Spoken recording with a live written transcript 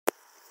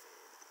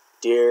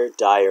Dear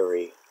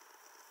Diary,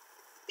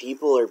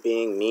 people are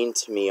being mean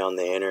to me on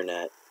the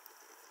internet.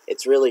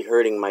 It's really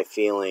hurting my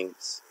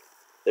feelings.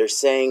 They're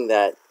saying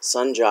that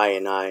Sunjai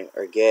and I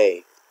are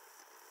gay.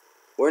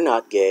 We're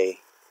not gay,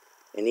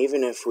 and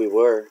even if we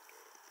were,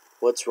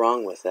 what's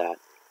wrong with that?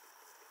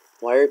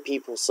 Why are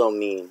people so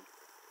mean?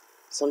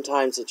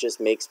 Sometimes it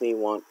just makes me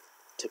want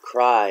to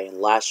cry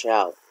and lash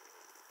out.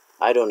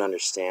 I don't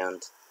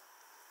understand.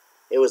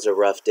 It was a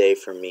rough day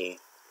for me.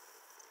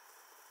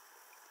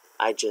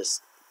 I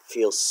just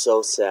feel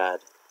so sad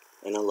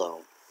and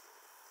alone.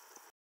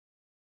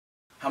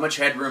 How much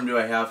headroom do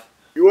I have?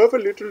 You have a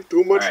little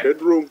too much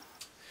headroom.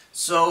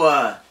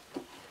 So,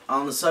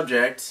 on the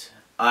subject,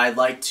 I'd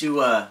like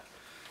to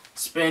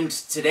spend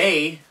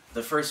today,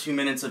 the first few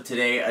minutes of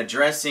today,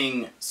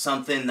 addressing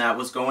something that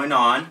was going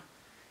on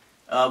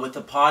with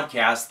the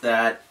podcast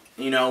that,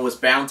 was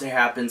bound to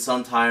happen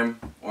sometime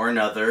or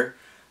another.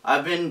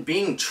 I've been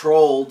being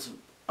trolled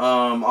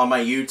on my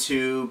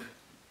YouTube,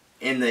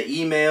 in the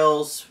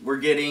emails we're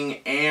getting,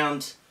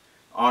 and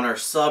on our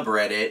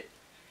subreddit.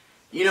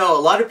 A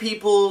lot of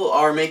people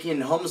are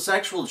making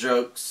homosexual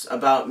jokes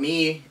about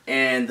me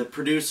and the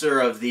producer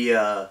of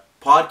the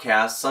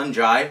podcast,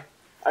 Sunjai.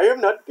 I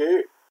am not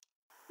gay.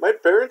 My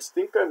parents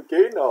think I'm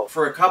gay now.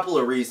 For a couple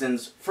of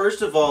reasons.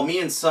 First of all, me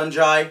and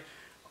Sunjai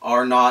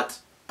are not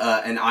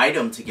an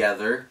item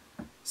together.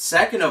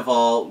 Second of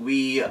all,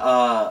 we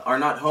are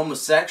not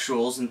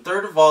homosexuals. And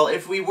third of all,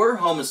 if we were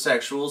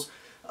homosexuals,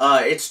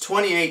 it's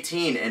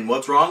 2018, and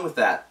what's wrong with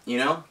that,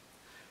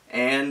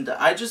 And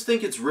I just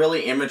think it's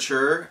really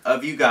immature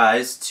of you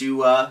guys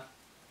to,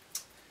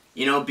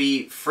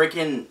 be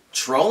freaking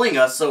trolling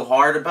us so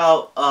hard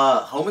about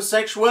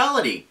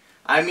homosexuality.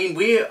 I mean,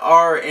 we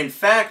are, in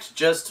fact,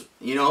 just,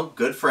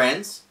 good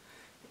friends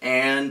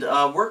and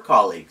work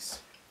colleagues.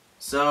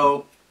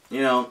 So,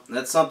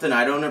 that's something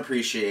I don't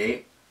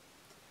appreciate.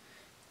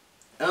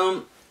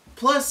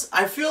 Plus,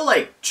 I feel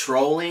like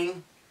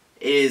trolling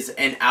is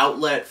an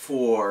outlet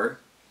for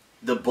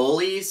the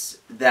bullies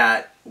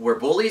that were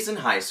bullies in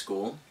high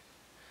school,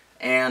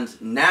 and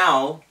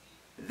now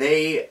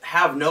they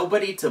have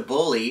nobody to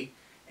bully,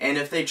 and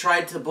if they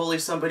tried to bully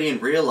somebody in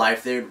real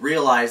life, they would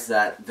realize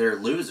that they're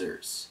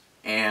losers,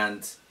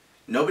 and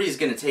nobody's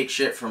going to take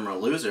shit from a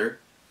loser,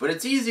 but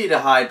it's easy to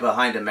hide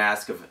behind a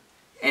mask of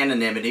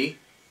anonymity.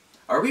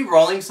 Are we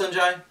rolling,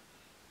 Sunjai?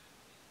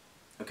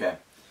 Okay.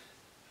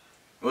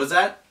 What was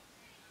that?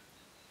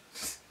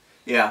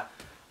 Yeah.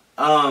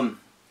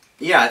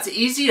 Yeah, it's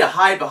easy to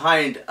hide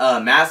behind a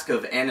mask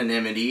of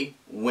anonymity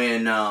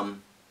when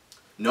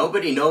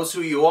nobody knows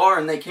who you are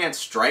and they can't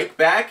strike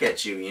back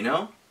at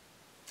you,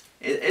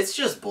 It's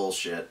just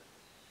bullshit.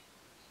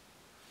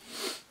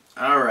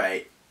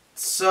 Alright,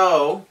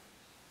 so,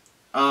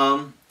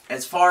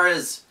 as far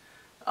as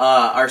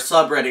our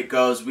subreddit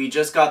goes, we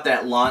just got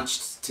that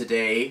launched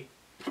today,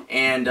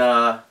 and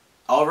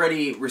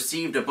already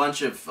received a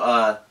bunch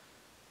of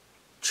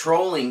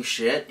trolling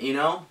shit,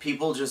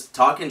 people just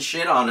talking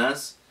shit on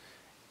us.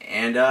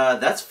 And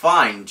that's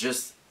fine.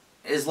 Just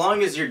as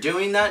long as you're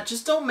doing that,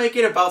 just don't make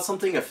it about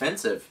something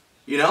offensive,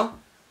 Don't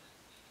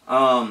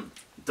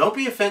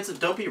be offensive,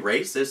 don't be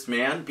racist,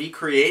 man. Be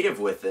creative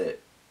with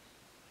it.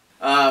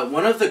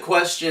 One of the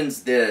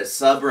questions the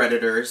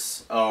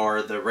subredditors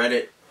or the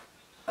Reddit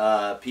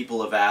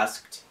people have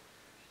asked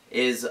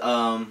is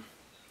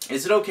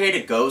it okay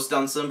to ghost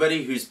on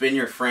somebody who's been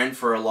your friend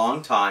for a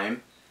long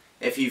time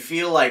if you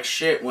feel like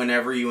shit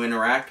whenever you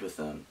interact with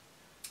them?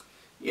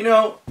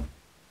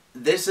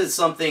 This is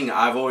something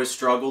I've always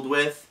struggled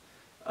with.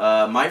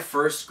 My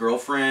first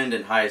girlfriend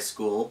in high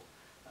school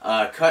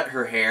cut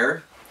her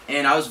hair,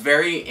 and I was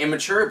very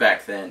immature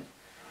back then.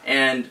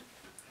 And,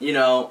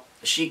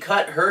 she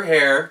cut her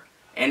hair,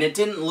 and it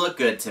didn't look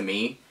good to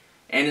me.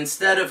 And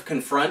instead of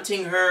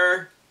confronting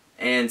her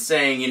and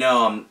saying,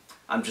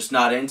 I'm just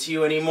not into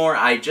you anymore,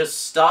 I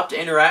just stopped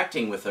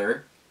interacting with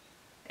her.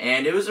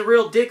 And it was a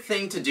real dick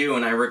thing to do,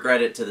 and I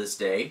regret it to this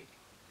day.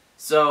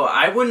 So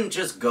I wouldn't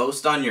just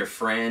ghost on your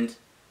friend.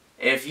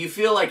 If you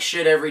feel like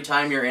shit every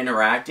time you're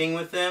interacting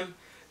with them,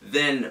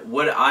 then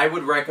what I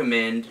would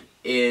recommend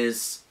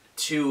is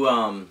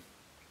to,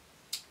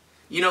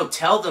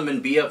 tell them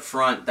and be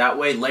upfront. That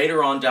way,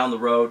 later on down the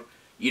road,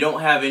 you don't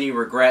have any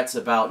regrets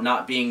about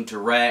not being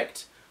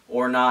direct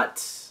or not,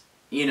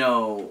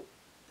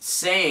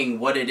 saying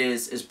what it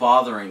is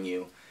bothering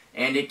you.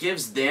 And it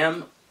gives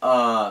them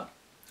a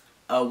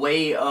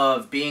way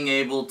of being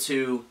able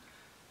to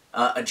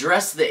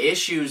address the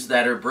issues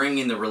that are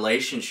bringing the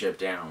relationship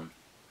down.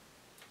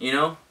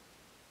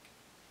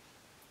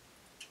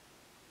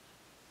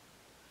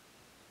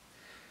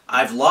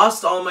 I've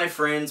lost all my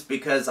friends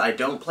because I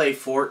don't play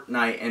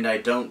Fortnite and I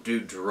don't do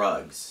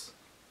drugs.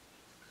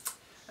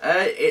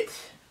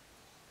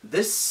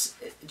 This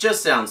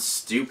just sounds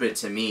stupid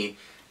to me.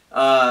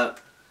 I'm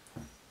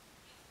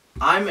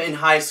in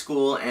high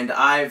school and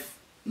I've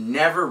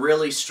never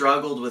really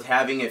struggled with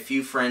having a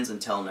few friends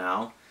until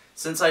now.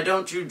 Since I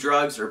don't do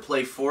drugs or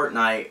play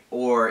Fortnite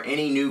or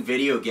any new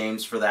video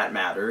games for that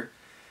matter,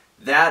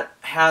 that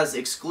has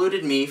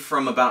excluded me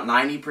from about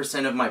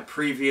 90% of my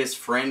previous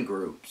friend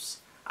groups.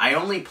 I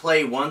only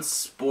play one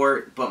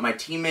sport, but my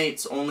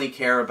teammates only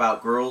care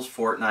about girls,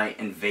 Fortnite,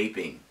 and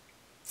vaping.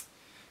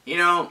 You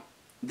know,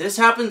 this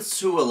happens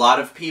to a lot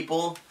of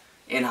people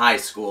in high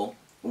school,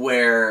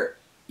 where,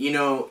 you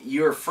know,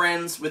 you're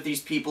friends with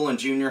these people in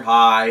junior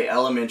high,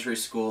 elementary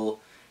school,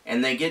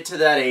 and they get to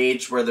that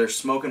age where they're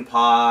smoking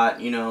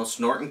pot, you know,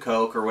 snorting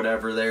coke or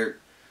whatever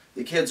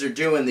the kids are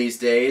doing these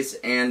days,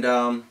 and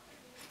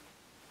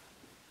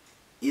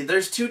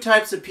there's two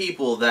types of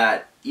people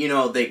that, you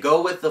know, they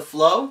go with the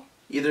flow.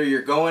 Either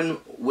you're going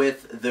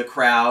with the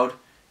crowd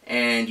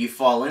and you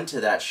fall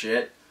into that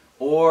shit,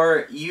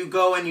 or you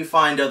go and you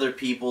find other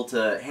people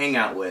to hang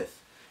out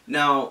with.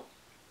 Now,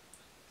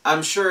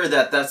 I'm sure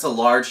that that's a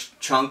large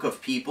chunk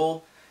of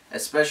people,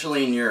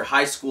 especially in your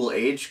high school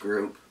age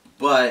group,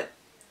 but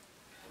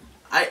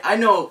I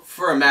know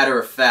for a matter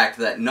of fact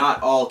that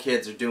not all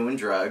kids are doing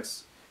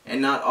drugs,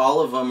 and not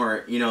all of them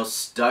are, you know,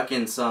 stuck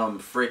in some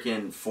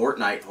freaking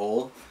Fortnite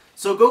hole.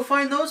 So go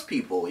find those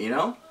people, you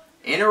know?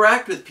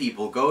 Interact with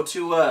people. Go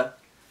to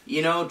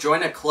you know,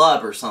 join a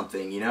club or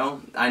something, you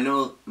know? I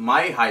know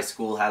my high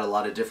school had a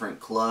lot of different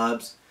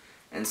clubs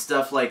and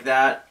stuff like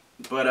that,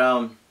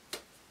 but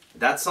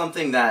that's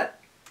something that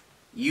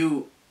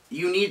you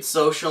need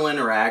social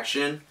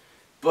interaction.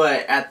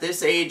 But at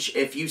this age,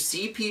 if you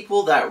see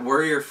people that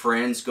were your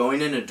friends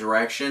going in a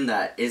direction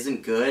that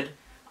isn't good,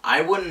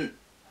 I wouldn't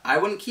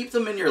keep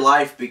them in your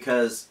life,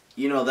 because,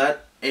 you know,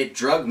 that it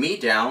drug me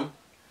down.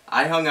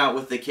 I hung out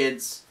with the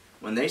kids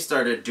when they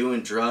started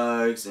doing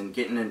drugs and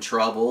getting in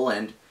trouble,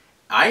 and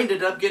I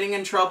ended up getting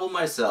in trouble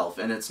myself,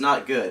 and it's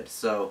not good.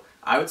 So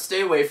I would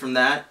stay away from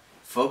that.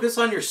 Focus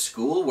on your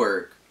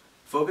schoolwork.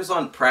 Focus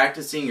on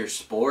practicing your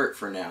sport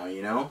for now,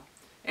 you know?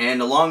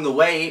 And along the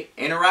way,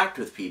 interact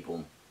with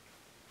people.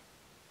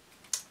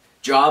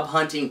 Job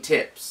hunting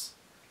tips.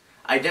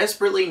 I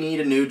desperately need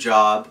a new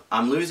job.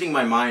 I'm losing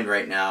my mind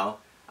right now.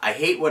 I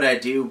hate what I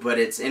do, but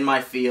it's in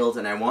my field,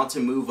 and I want to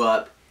move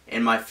up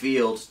in my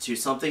field to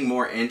something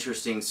more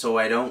interesting, so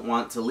I don't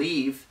want to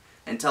leave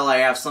until I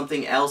have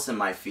something else in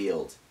my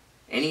field.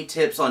 Any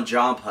tips on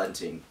job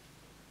hunting?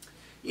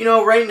 You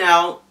know, right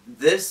now,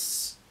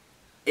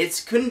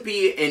 it couldn't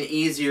be an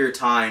easier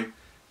time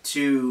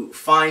to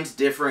find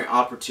different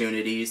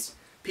opportunities.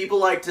 People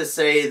like to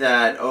say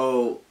that,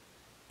 oh,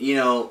 you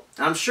know,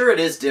 I'm sure it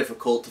is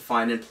difficult to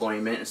find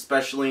employment,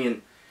 especially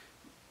in,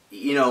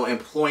 you know,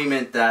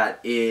 employment that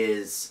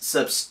is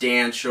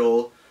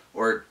substantial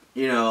or,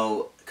 you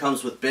know,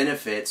 comes with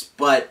benefits.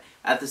 But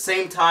at the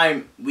same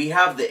time, we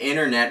have the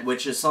internet,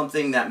 which is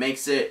something that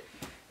makes it,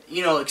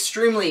 you know,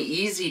 extremely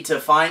easy to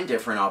find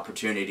different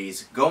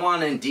opportunities. Go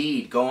on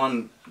Indeed, go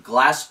on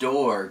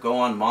Glassdoor, go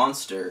on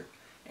Monster,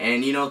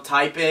 and, you know,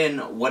 type in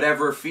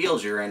whatever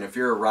field you're in. If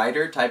you're a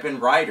writer, type in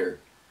writer.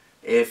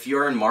 If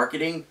you're in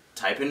marketing,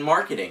 type in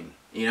marketing,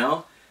 you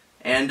know,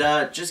 and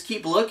just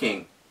keep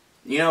looking.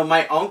 You know,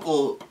 my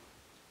uncle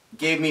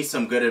gave me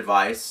some good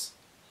advice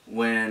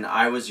when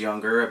I was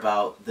younger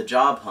about the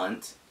job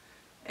hunt,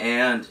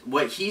 and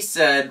what he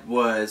said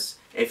was,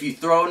 if you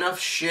throw enough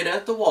shit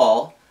at the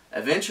wall,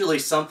 eventually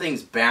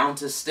something's bound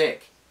to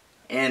stick.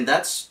 And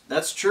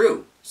that's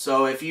true.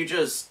 So if you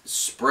just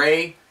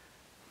spray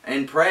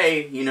and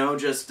pray, you know,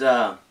 just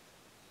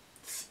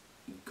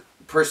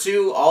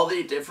pursue all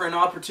the different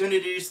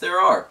opportunities there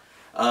are.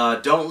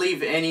 Don't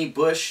leave any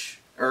bush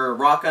or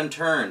rock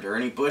unturned, or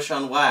any bush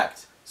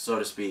unwhacked, so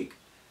to speak.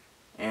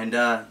 And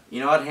you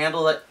know, I'd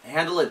handle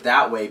it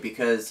that way,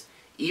 because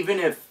even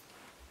if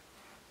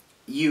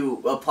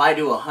you apply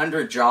to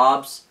 100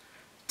 jobs,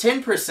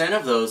 10%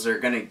 of those are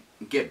going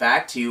to get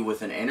back to you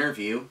with an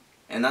interview,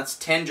 and that's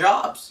 10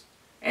 jobs.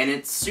 And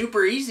it's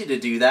super easy to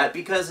do that,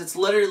 because it's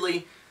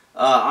literally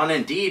on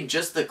Indeed,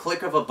 just the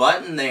click of a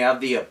button. They have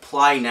the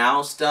apply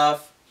now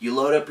stuff. You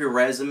load up your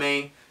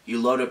resume,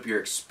 you load up your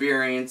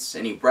experience,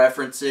 any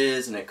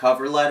references, and a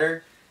cover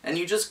letter, and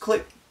you just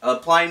click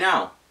apply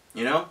now,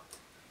 you know?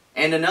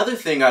 And another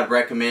thing I'd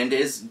recommend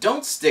is,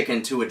 don't stick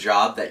into a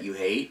job that you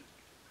hate.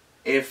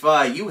 If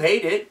you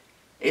hate it,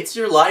 it's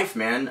your life,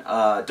 man.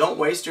 Don't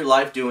waste your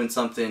life doing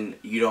something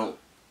you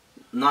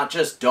not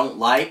just don't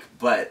like,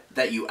 but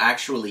that you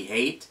actually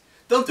hate.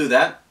 Don't do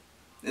that.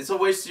 It's a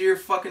waste of your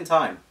fucking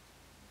time.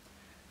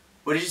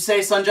 What did you say,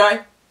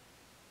 Sunjai?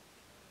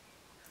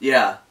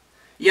 Yeah.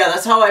 Yeah,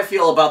 that's how I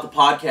feel about the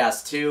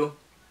podcast, too.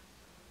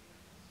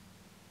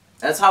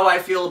 That's how I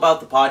feel about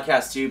the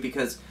podcast, too,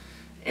 because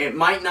it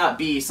might not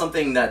be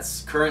something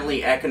that's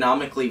currently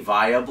economically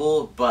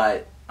viable,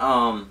 but,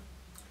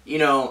 you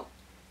know,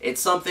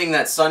 it's something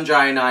that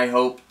Sunjai and I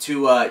hope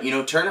to, you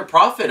know, turn a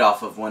profit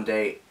off of one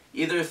day,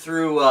 either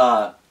through,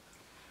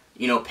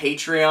 you know,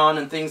 Patreon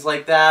and things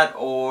like that,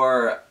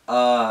 or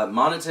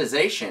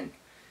monetization.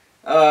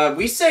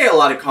 We say a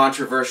lot of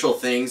controversial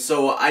things,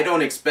 so I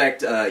don't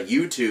expect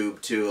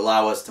YouTube to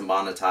allow us to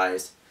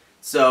monetize.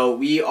 So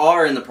we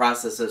are in the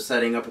process of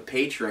setting up a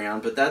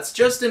Patreon, but that's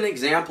just an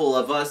example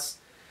of us,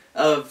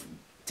 of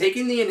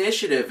taking the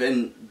initiative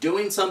and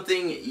doing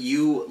something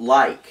you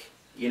like,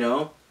 you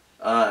know?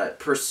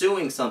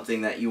 pursuing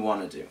something that you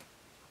want to do.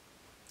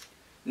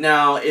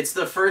 Now, it's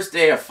the first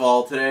day of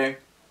fall today,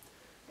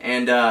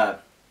 and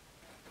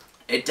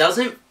it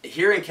doesn't,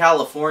 here in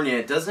California,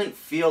 it doesn't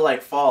feel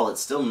like fall.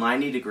 It's still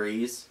 90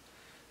 degrees.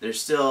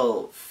 There's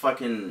still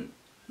fucking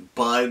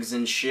bugs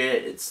and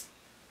shit. It's,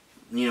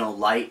 you know,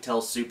 light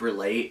till super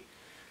late.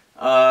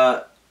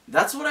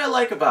 That's what I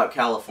like about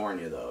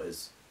California, though,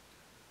 is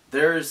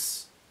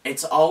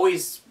it's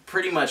always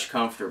pretty much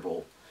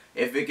comfortable.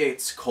 If it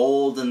gets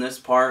cold in this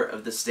part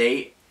of the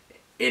state,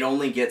 it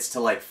only gets to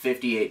like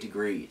 58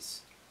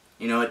 degrees.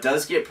 You know, it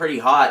does get pretty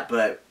hot,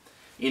 but,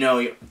 you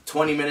know,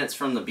 20 minutes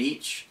from the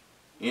beach,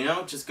 you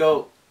know, just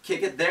go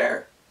kick it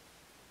there.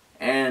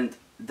 And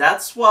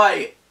that's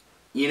why,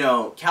 you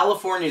know,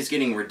 California is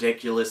getting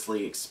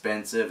ridiculously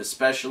expensive,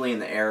 especially in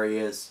the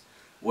areas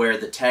where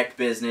the tech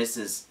business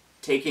is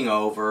taking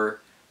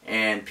over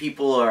and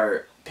people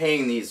are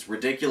paying these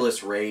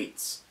ridiculous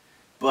rates.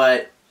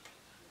 But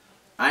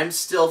I'm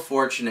still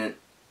fortunate,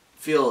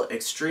 feel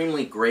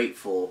extremely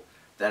grateful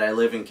that I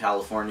live in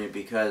California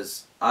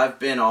because I've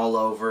been all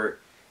over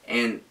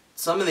and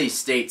some of these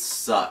states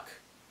suck.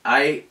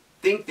 I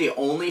think the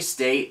only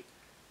state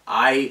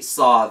I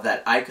saw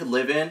that I could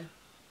live in,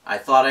 I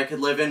thought I could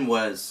live in,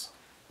 was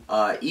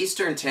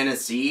eastern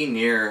Tennessee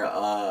near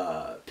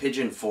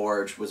Pigeon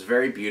Forge. Was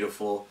very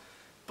beautiful.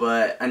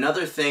 But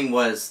another thing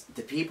was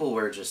the people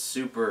were just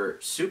super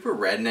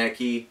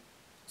rednecky,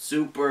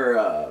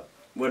 super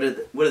what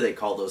do they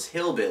call those,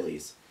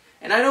 hillbillies?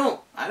 And I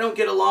don't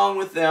get along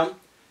with them,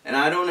 and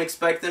I don't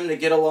expect them to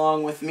get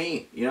along with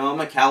me. You know,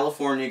 I'm a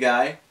California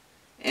guy,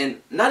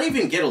 and not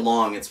even get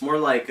along. It's more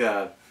like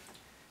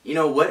you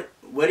know, what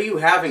do you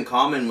have in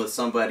common with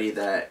somebody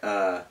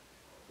that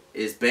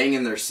is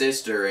banging their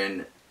sister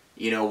and,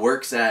 you know,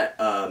 works at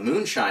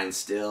Moonshine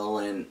Still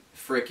and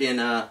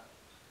frickin'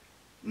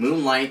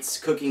 moonlights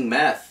cooking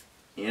meth?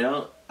 You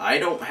know, I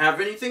don't have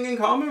anything in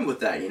common with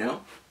that, you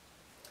know?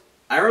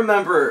 I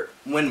remember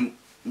when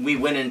we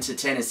went into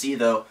Tennessee,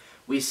 though,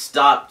 we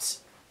stopped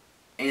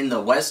in the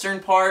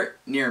western part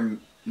near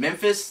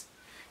Memphis,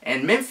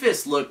 and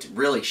Memphis looked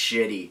really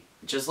shitty.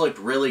 It just looked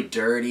really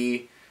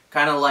dirty,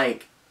 kind of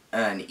like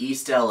an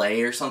East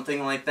LA or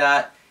something like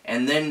that.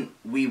 And then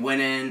we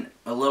went in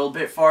a little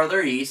bit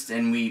farther east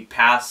and we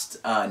passed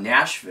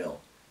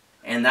Nashville.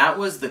 And that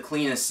was the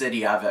cleanest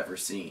city I've ever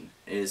seen,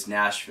 is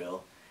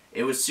Nashville.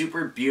 It was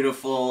super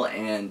beautiful,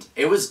 and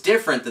it was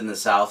different than the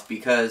South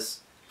because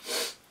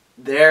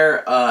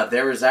there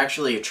was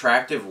actually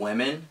attractive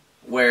women,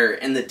 where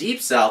in the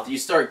deep South you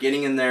start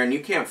getting in there and you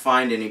can't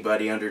find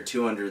anybody under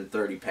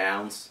 230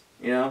 pounds,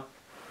 you know?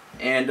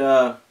 And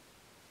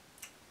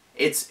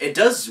it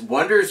does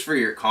wonders for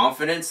your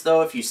confidence,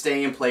 though, if you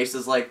stay in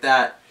places like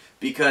that,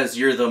 because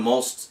you're the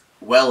most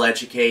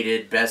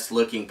well-educated,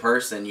 best-looking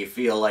person. You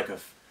feel like a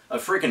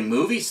freaking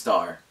movie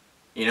star,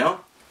 you know?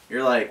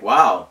 You're like,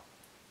 wow,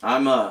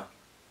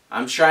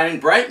 I'm shining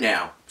bright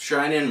now.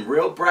 Shining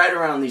real bright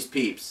around these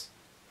peeps.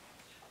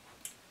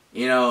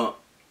 You know,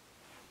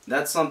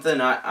 that's something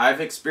I've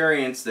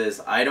experienced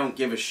is I don't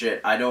give a shit.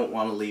 I don't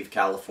want to leave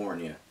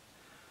California.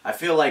 I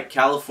feel like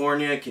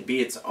California could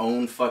be its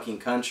own fucking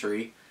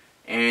country,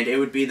 and it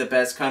would be the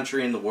best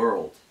country in the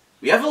world.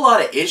 We have a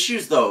lot of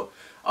issues, though.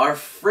 Our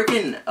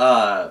freaking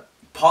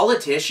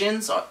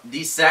politicians,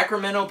 these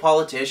Sacramento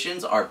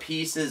politicians, are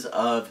pieces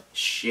of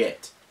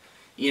shit.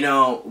 You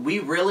know, we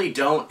really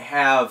don't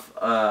have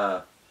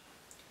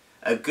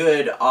a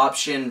good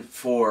option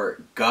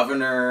for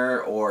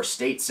governor or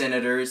state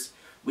senators.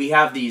 We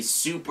have these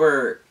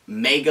super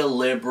mega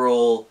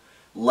liberal,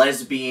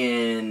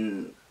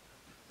 lesbian,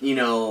 you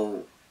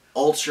know,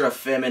 ultra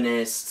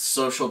feminist,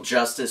 social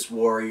justice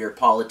warrior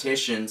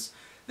politicians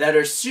that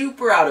are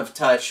super out of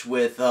touch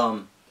with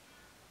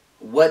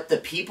what the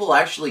people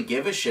actually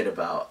give a shit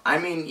about. I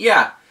mean,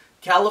 yeah,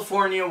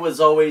 California was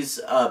always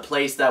a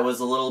place that was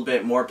a little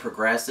bit more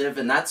progressive,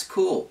 and that's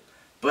cool.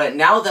 But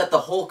now that the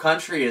whole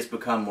country has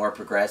become more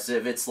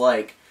progressive, it's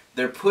like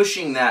they're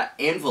pushing that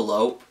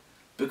envelope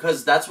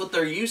because that's what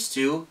they're used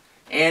to.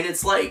 And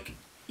it's like,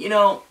 you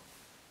know,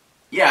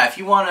 yeah, if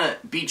you want to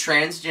be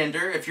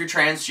transgender, if you're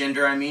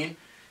transgender, I mean,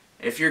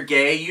 if you're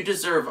gay, you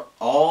deserve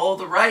all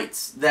the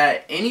rights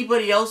that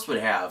anybody else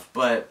would have.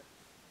 But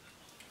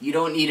you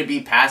don't need to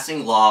be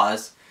passing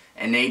laws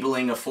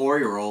enabling a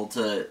 4-year-old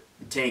to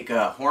take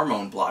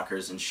hormone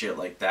blockers and shit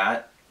like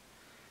that.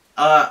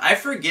 I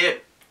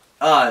forget,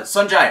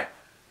 Sunjai,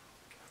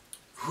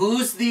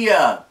 who's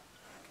the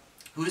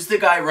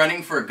guy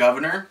running for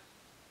governor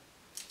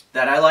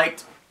that I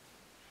liked?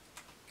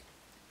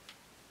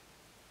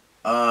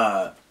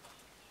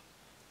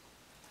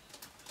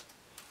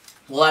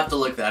 We'll have to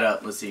look that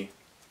up. Let's see.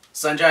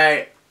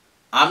 Sunjai,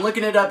 I'm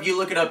looking it up. You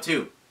look it up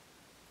too.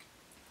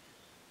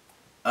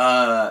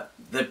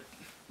 The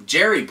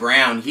Jerry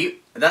Brown,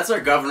 that's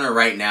our governor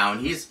right now,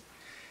 and he's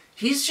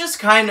just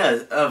kind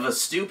of a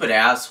stupid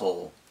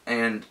asshole,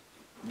 and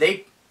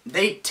they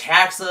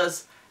tax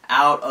us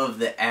out of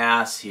the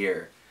ass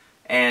here,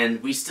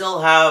 and we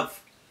still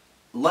have,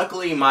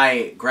 luckily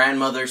my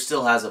grandmother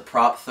still has a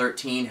Prop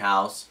 13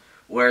 house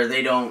where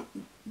they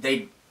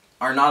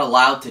are not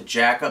allowed to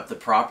jack up the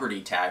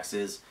property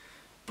taxes,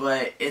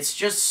 but it's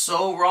just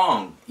so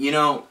wrong. You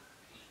know,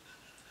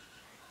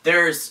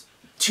 there's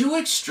two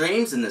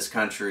extremes in this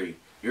country.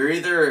 You're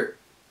either,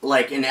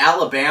 like in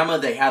Alabama,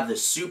 they have the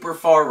super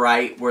far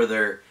right where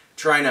they're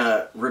trying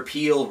to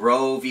repeal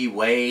Roe v.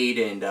 Wade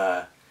and,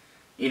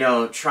 you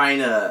know, trying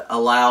to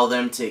allow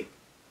them to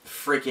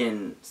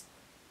freaking,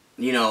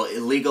 you know,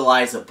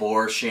 legalize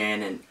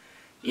abortion and,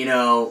 you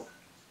know,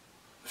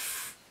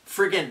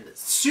 freaking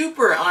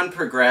super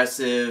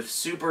unprogressive,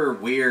 super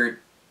weird,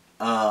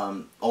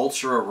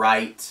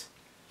 ultra-right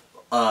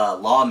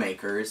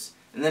lawmakers.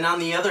 And then on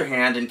the other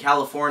hand, in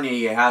California,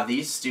 you have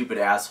these stupid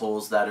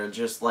assholes that are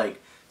just,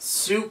 like,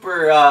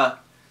 super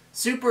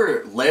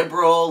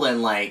liberal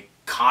and, like,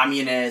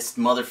 communist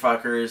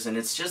motherfuckers, and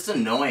it's just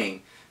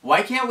annoying.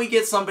 Why can't we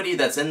get somebody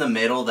that's in the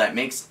middle that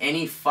makes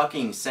any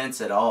fucking sense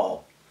at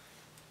all?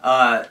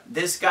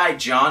 This guy,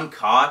 John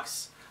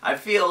Cox, I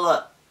feel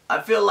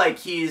like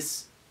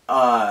he's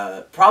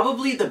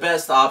probably the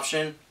best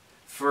option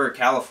for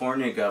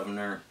California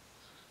governor.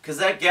 Because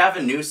that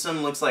Gavin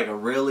Newsom looks like a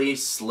really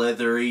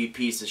slithery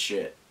piece of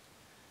shit.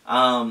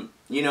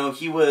 You know,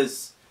 he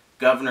was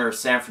governor of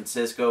San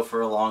Francisco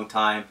for a long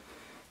time.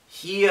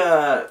 He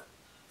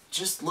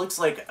just looks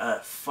like a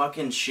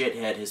fucking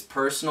shithead. His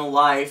personal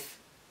life,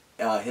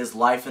 his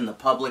life in the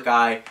public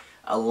eye,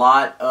 a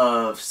lot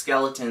of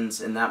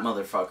skeletons in that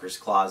motherfucker's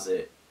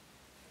closet.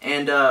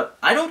 And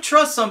I don't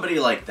trust somebody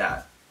like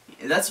that.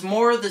 That's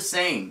more of the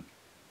same.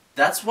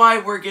 That's why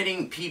we're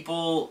getting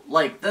people,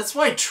 like, that's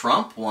why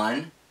Trump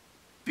won.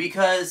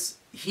 Because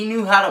he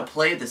knew how to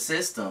play the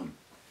system,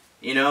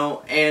 you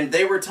know, and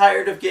they were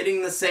tired of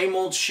getting the same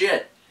old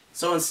shit.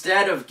 So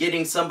instead of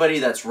getting somebody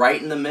that's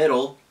right in the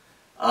middle,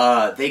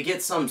 they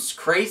get some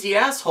crazy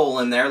asshole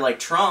in there like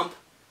Trump,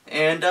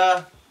 and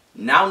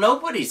now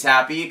nobody's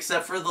happy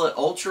except for the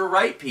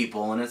ultra-right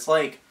people. And it's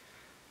like,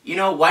 you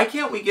know, why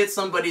can't we get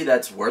somebody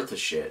that's worth a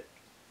shit?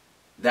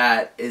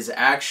 That is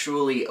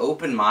actually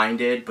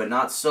open-minded, but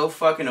not so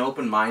fucking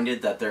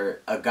open-minded that they're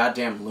a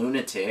goddamn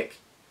lunatic.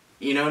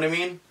 You know what I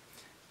mean?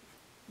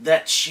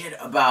 That shit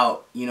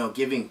about, you know,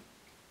 giving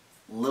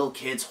little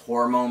kids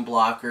hormone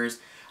blockers.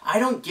 I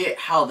don't get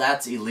how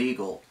that's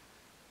illegal.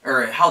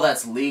 Or how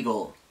that's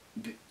legal.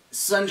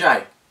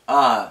 Sunjai,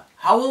 how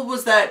old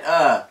was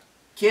that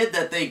kid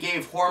that they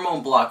gave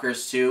hormone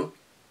blockers to?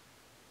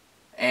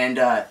 And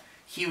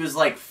he was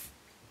like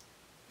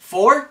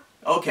 4?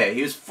 Okay,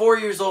 he was 4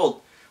 years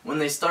old when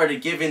they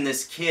started giving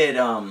this kid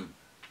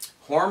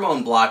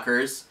hormone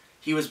blockers.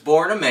 He was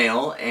born a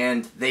male,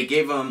 and they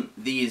gave him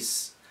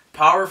these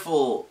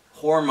powerful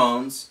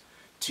hormones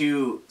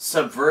to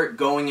subvert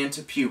going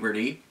into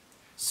puberty.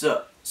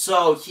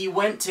 So he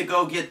went to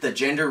go get the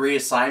gender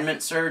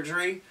reassignment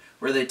surgery,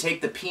 where they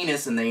take the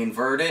penis and they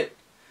invert it.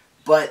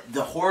 But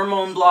the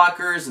hormone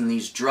blockers and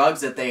these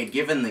drugs that they had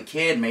given the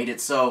kid made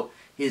it so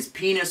his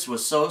penis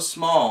was so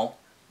small,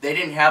 they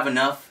didn't have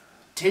enough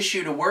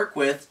tissue to work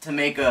with to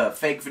make a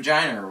fake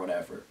vagina or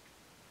whatever.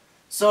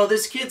 So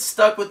this kid's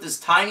stuck with this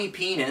tiny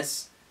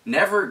penis,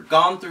 never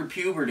gone through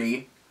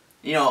puberty,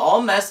 you know,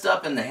 all messed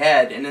up in the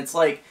head, and it's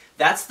like,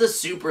 that's the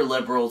super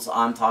liberals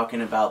I'm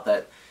talking about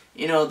that,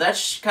 you know,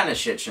 that kind of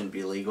shit shouldn't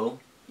be legal.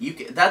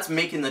 That's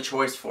making the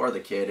choice for the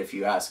kid, if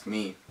you ask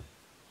me.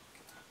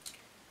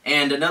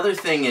 And another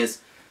thing is,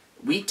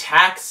 we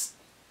tax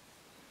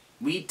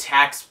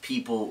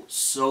people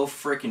so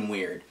freaking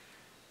weird.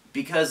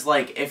 Because,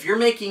 like, if you're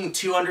making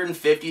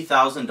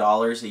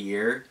 $250,000 a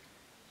year,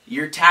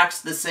 you're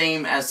taxed the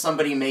same as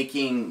somebody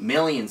making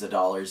millions of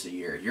dollars a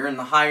year. You're in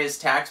the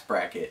highest tax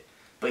bracket.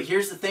 But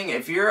here's the thing,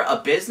 if you're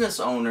a business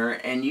owner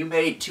and you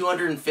made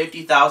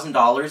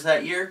 $250,000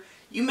 that year,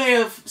 you may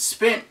have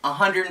spent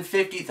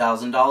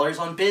 $150,000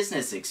 on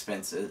business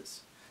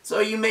expenses. So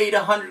you made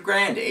 $100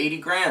 grand, $80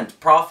 grand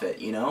profit,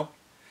 you know?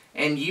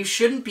 And you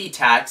shouldn't be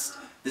taxed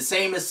the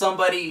same as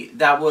somebody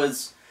that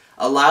was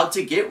allowed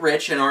to get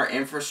rich in our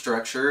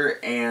infrastructure,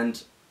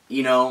 and,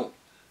 you know,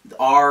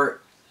 our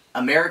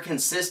American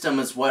system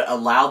is what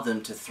allowed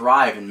them to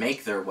thrive and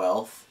make their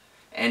wealth.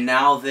 And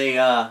now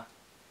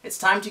it's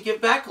time to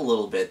give back a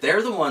little bit.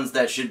 They're the ones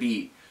that should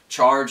be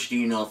charged,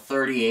 you know,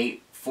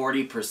 38,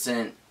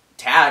 40%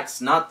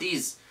 tax, not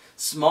these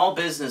small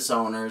business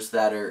owners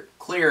that are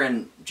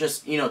clearing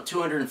just, you know,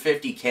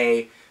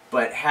 $250K,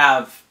 but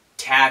have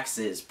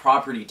taxes,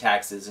 property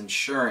taxes,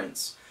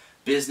 insurance,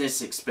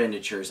 business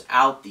expenditures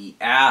out the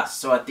ass.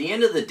 So at the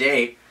end of the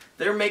day,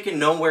 they're making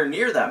nowhere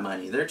near that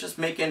money. They're just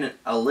making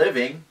a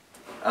living,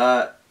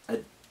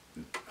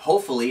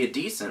 hopefully a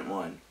decent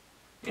one.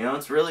 You know,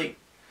 it's really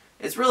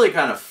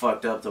kind of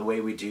fucked up the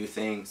way we do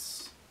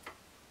things.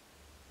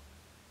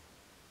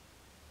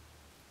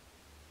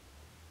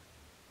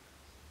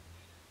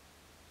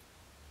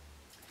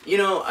 You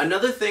know,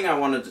 another thing I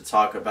wanted to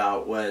talk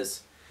about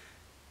was,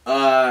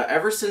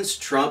 ever since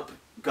Trump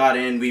got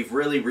in, we've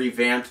really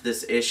revamped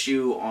this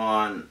issue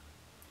on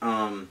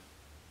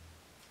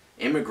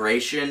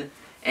immigration,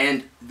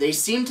 and they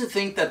seem to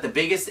think that the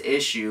biggest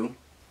issue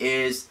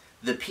is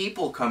the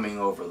people coming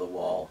over the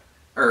wall.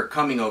 or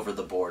coming over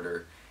the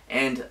border.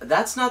 And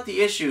that's not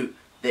the issue.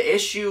 The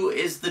issue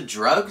is the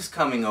drugs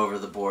coming over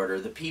the border.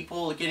 The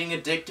people getting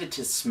addicted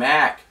to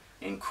smack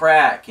and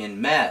crack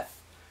and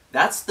meth.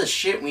 That's the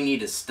shit we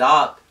need to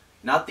stop.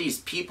 Not these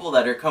people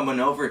that are coming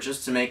over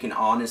just to make an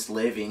honest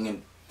living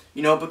and,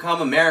 you know,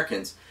 become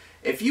Americans.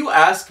 If you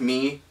ask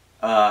me,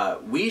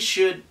 we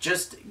should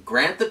just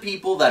grant the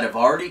people that have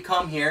already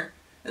come here,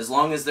 as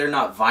long as they're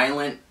not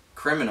violent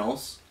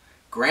criminals,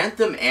 grant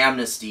them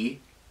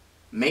amnesty,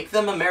 make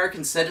them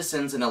American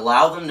citizens, and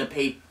allow them to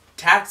pay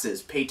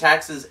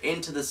taxes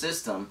into the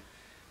system,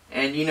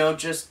 and, you know,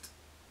 just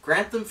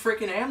grant them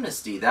freaking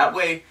amnesty. That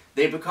way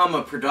they become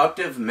a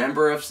productive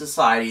member of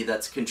society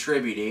that's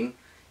contributing,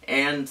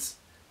 and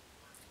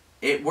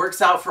it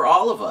works out for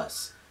all of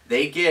us.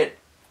 They get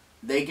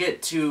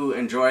to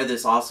enjoy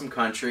this awesome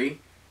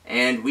country,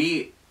 and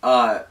we,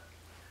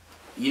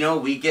 you know,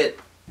 we get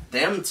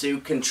them to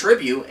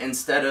contribute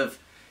instead of,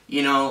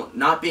 you know,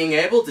 not being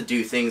able to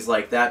do things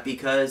like that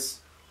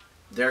because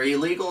they're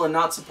illegal and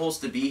not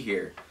supposed to be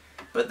here.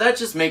 But that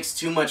just makes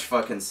too much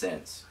fucking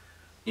sense.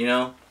 You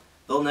know?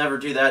 They'll never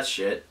do that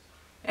shit.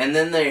 And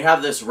then they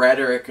have this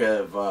rhetoric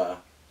of,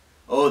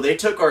 oh, they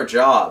took our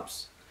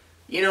jobs.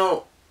 You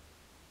know,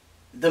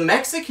 the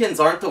Mexicans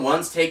aren't the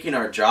ones taking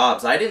our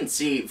jobs. I didn't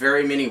see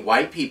very many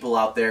white people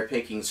out there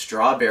picking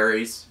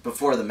strawberries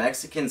before the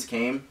Mexicans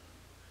came.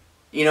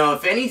 You know,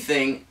 if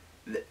anything,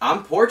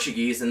 I'm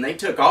Portuguese and they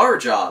took our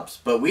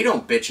jobs, but we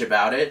don't bitch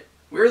about it.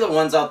 We're the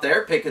ones out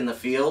there picking the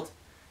field.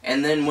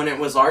 And then when it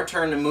was our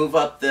turn to move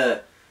up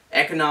the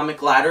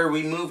economic ladder,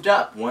 we moved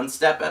up one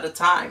step at a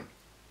time.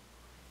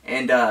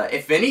 And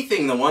if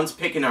anything, the ones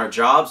picking our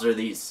jobs are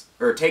these,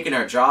 or taking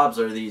our jobs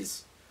are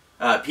these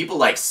people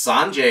like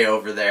Sunjai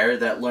over there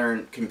that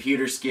learn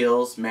computer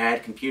skills,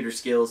 mad computer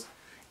skills,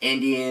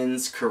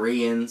 Indians,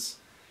 Koreans,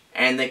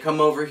 and they come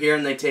over here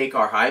and they take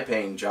our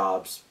high-paying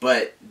jobs.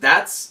 But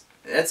that's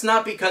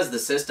not because the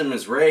system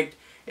is rigged.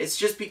 It's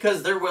just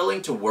because they're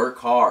willing to work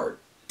hard,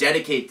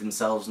 dedicate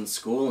themselves in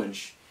school and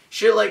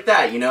shit like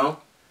that, you know?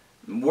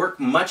 Work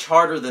much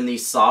harder than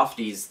these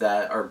softies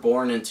that are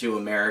born into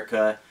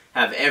America,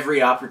 have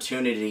every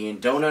opportunity,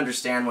 and don't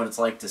understand what it's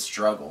like to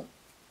struggle.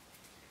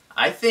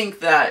 I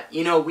think that,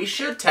 you know, we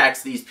should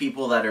tax these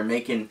people that are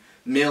making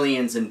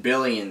millions and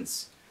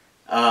billions.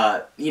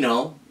 You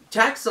know,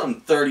 tax them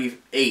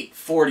 38,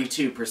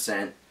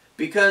 42%,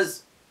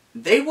 because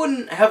they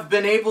wouldn't have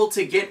been able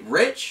to get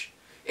rich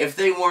if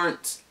they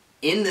weren't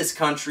in this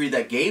country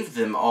that gave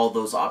them all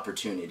those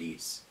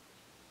opportunities.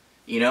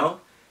 You know?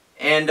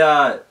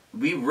 And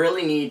we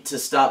really need to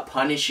stop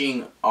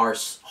punishing our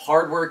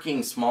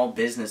hardworking small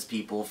business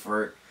people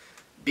for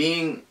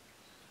being,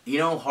 you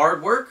know,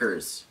 hard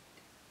workers.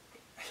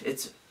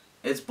 It's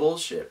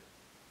bullshit.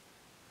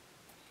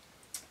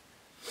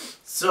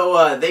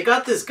 So they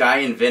got this guy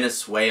in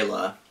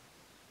Venezuela,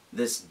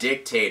 this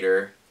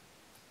dictator,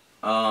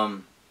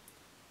 Sunjai.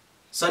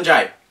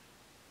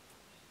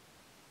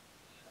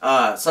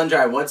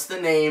 Sunjai, what's the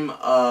name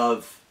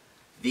of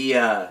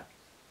the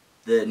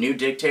new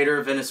dictator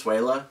of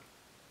Venezuela?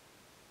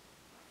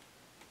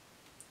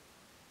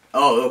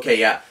 Oh, okay,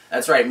 yeah.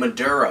 That's right,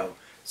 Maduro.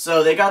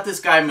 So they got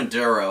this guy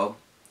Maduro,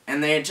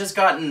 and they had just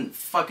gotten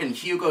fucking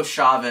Hugo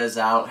Chavez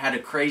out, had a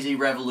crazy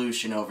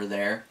revolution over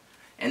there.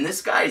 And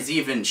this guy's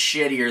even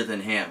shittier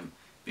than him,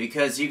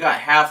 because you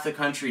got half the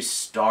country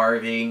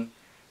starving.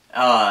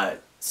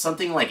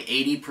 Something like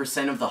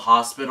 80% of the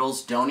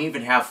hospitals don't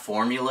even have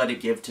formula to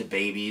give to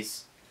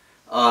babies.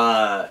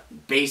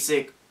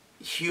 Basic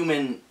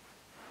human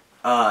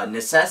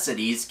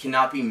necessities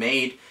cannot be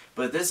made,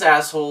 but this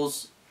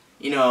asshole's,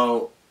 you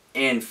know,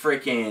 in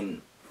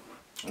frickin',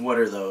 what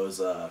are those,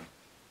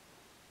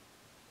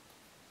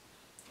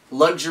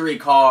 luxury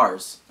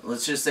cars.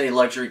 Let's just say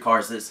luxury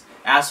cars. This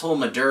asshole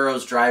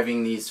Maduro's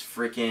driving these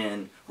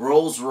frickin'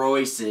 Rolls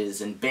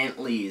Royces and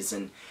Bentleys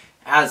and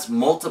has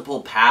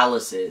multiple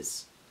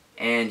palaces.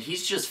 And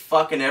he's just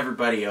fucking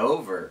everybody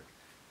over.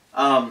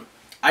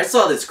 I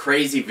saw this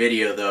crazy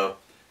video,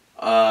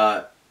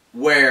 though,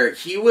 where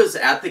he was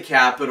at the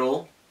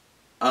Capitol,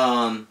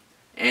 and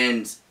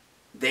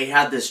they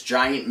had this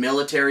giant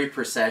military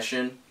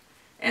procession,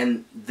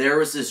 and there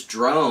was this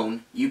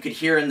drone. You could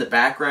hear in the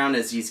background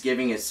as he's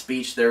giving his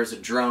speech, there was a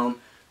drone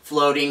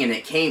floating, and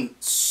it came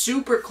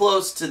super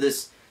close to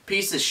this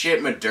piece of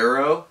shit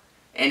Maduro,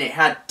 and it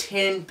had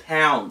 10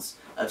 pounds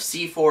of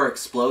C4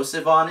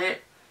 explosive on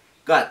it,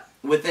 got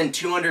within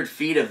 200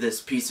 feet of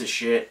this piece of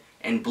shit,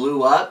 and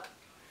blew up,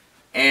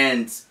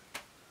 and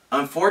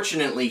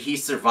unfortunately he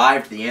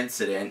survived the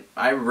incident.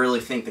 I really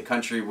think the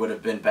country would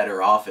have been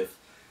better off if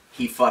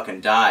he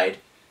fucking died.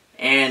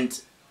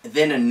 And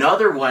then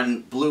another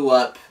one blew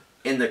up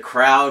in the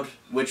crowd,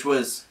 which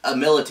was a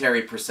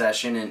military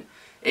procession, and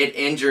it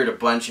injured a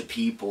bunch of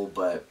people.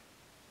 But,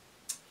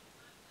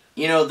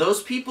 you know,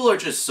 those people are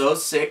just so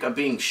sick of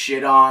being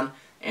shit on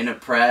and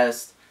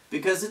oppressed,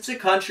 because it's a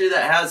country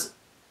that has,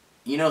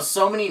 you know,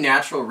 so many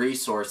natural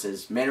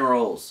resources,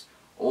 minerals,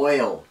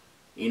 oil,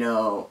 you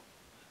know.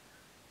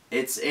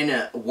 It's in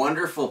a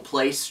wonderful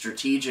place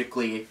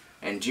strategically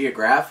and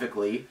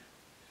geographically,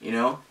 you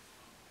know.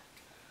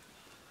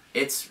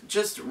 It's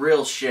just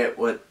real shit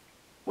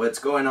what's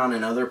going on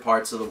in other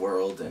parts of the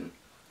world, and,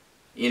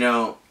 you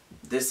know,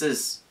 this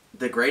is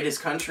the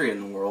greatest country in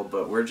the world,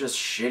 but we're just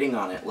shitting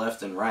on it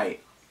left and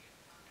right.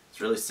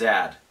 It's really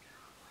sad.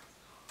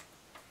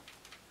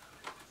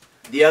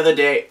 The other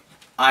day,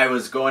 I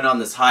was going on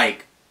this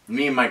hike.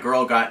 Me and my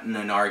girl got in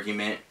an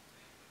argument.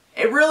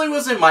 It really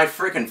wasn't my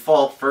freaking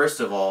fault, first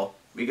of all.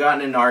 We got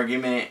in an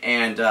argument,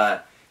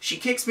 and she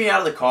kicks me out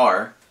of the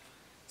car.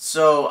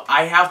 So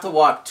I have to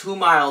walk 2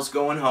 miles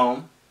going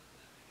home.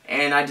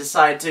 And I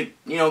decide to,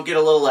 you know, get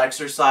a little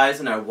exercise,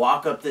 and I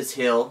walk up this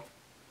hill.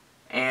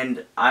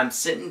 And I'm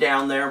sitting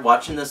down there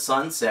watching the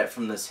sunset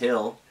from this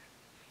hill.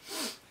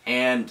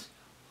 And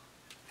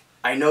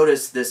I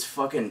notice this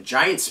fucking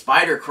giant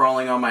spider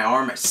crawling on my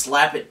arm. I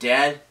slap it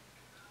dead.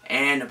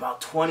 And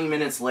about 20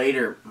 minutes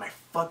later, my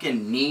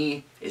fucking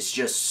knee is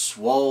just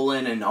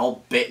swollen and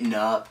all bitten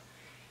up.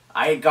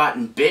 I had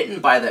gotten bitten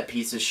by that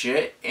piece of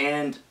shit,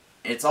 and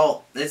it's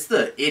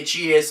the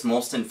itchiest,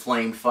 most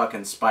inflamed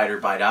fucking spider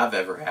bite I've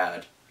ever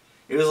had.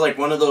 It was like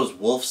one of those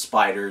wolf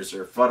spiders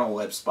or funnel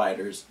web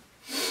spiders.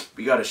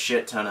 We got a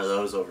shit ton of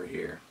those over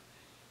here.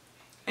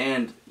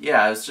 And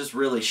yeah, it's just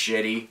really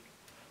shitty.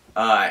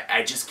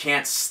 I just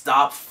can't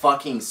stop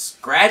fucking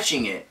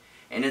scratching it.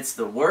 And it's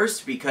the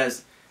worst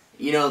because,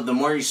 you know, the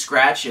more you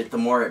scratch it, the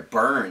more it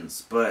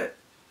burns. But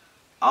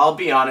I'll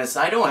be honest,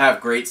 I don't have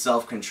great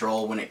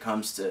self-control when it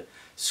comes to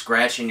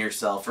scratching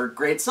yourself, or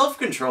great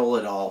self-control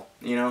at all,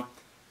 you know.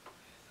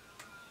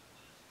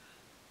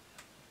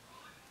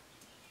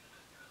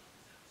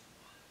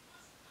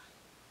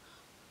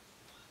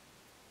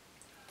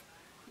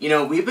 You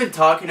know, we've been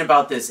talking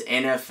about this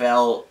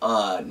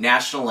NFL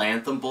national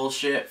anthem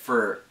bullshit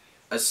for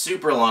a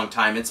super long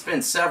time. It's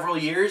been several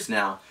years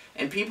now,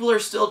 and people are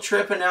still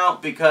tripping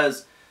out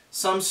because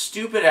some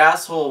stupid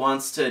asshole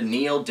wants to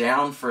kneel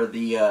down for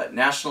the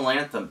national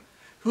anthem.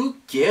 Who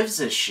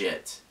gives a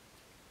shit?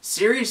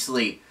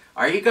 Seriously,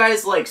 are you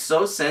guys like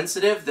so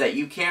sensitive that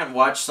you can't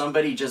watch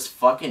somebody just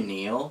fucking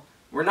kneel?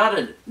 We're not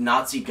a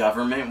Nazi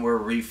government where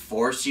we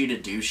force you to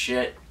do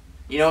shit.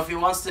 You know, if he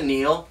wants to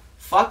kneel,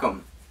 fuck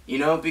him. You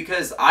know,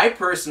 because I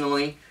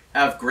personally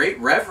have great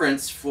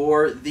reverence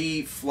for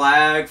the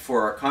flag,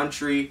 for our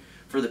country,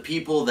 for the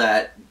people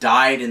that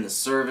died in the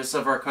service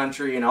of our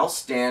country, and I'll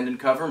stand and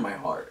cover my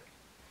heart.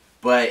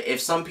 But if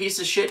some piece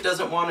of shit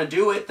doesn't want to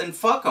do it, then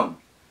fuck him.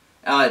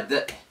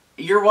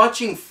 You're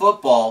watching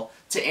football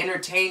to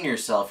entertain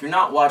yourself. You're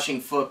not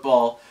watching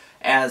football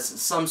as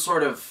some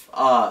sort of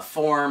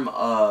form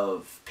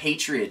of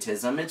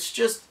patriotism. It's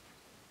just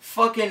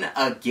fucking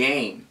a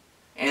game.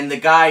 And the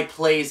guy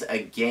plays a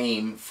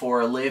game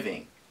for a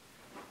living.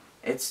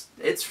 It's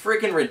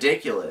freaking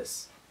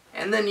ridiculous.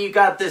 And then you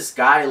got this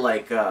guy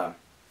like,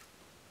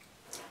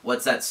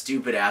 what's that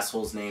stupid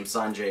asshole's name,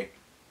 Sunjai?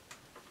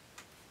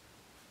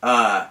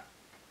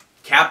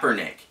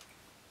 Kaepernick.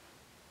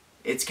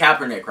 It's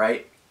Kaepernick,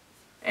 right?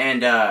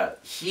 And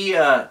he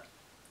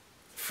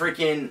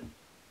freaking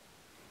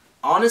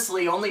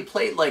honestly only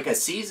played like a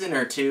season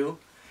or two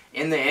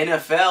in the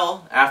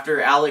NFL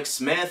after Alex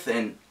Smith,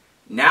 and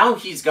now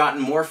he's gotten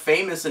more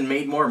famous and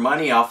made more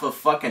money off of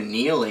fucking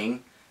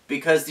kneeling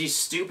because these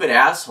stupid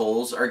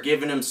assholes are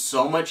giving him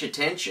so much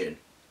attention.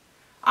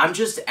 I'm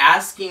just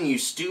asking you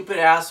stupid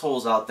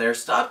assholes out there,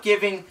 stop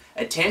giving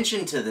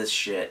attention to this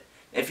shit.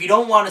 If you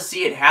don't want to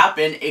see it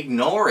happen,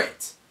 ignore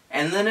it.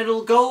 And then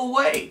it'll go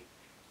away.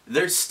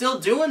 They're still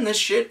doing this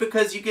shit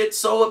because you get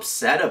so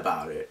upset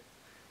about it.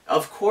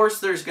 Of course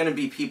there's going to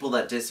be people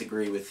that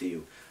disagree with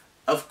you.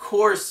 Of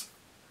course,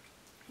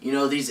 you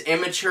know, these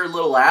immature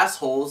little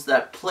assholes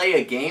that play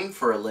a game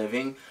for a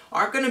living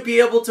aren't going to be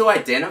able to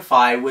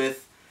identify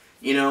with,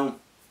 you know,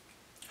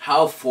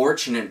 how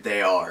fortunate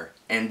they are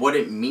and what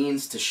it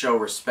means to show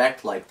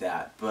respect like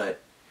that.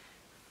 But,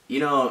 you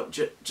know,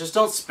 just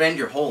don't spend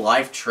your whole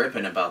life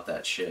tripping about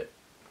that shit.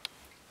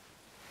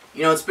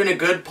 You know, it's been a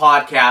good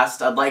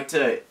podcast. I'd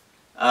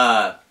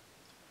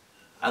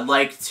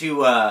like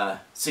to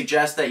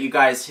suggest that you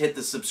guys hit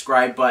the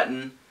subscribe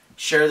button,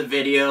 share the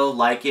video,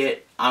 like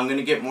it. I'm going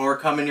to get more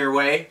coming your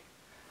way.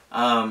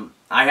 I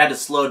had to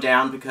slow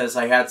down because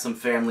I had some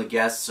family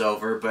guests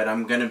over, but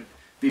I'm going to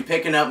be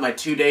picking up my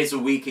 2 days a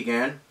week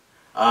again.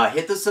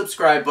 Hit the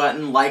subscribe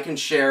button, like and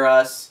share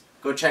us.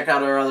 Go check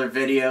out our other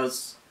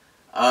videos.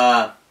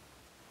 I'd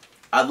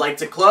like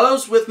to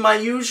close with my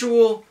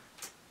usual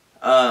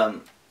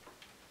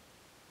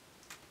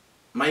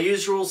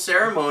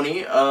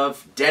ceremony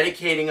of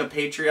dedicating a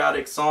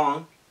patriotic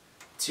song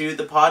to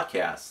the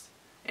podcast.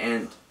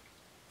 And,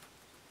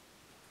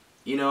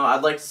 you know,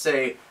 I'd like to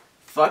say,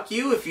 fuck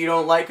you if you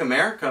don't like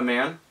America,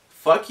 man.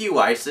 Fuck you,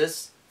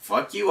 ISIS.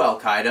 Fuck you,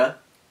 Al-Qaeda.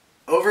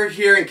 Over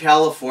here in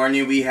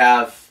California, we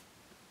have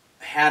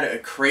had a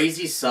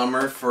crazy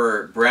summer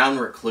for brown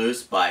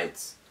recluse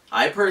bites.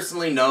 I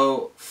personally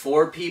know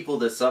 4 people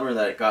this summer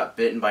that got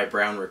bitten by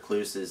brown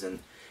recluses, and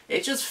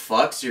it just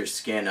fucks your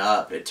skin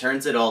up. It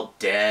turns it all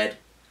dead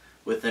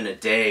within a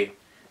day.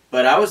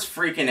 But I was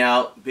freaking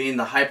out, being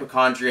the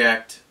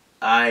hypochondriac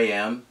I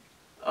am.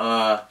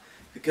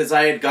 Because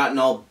I had gotten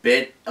all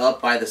bit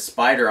up by the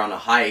spider on a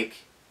hike.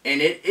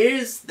 And it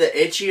is the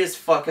itchiest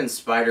fucking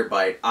spider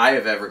bite I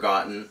have ever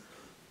gotten.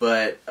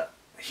 But,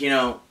 you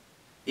know,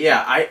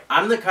 yeah,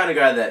 I'm the kind of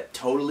guy that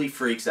totally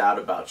freaks out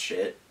about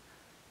shit.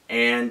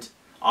 And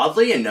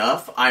oddly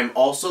enough, I'm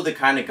also the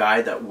kind of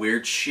guy that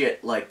weird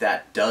shit like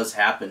that does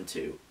happen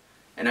to.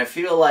 And I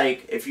feel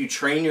like if you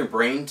train your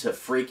brain to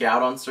freak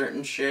out on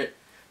certain shit,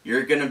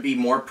 you're gonna be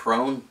more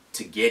prone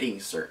to getting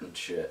certain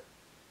shit.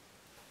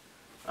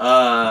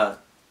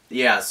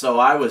 Yeah, so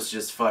I was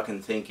just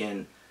fucking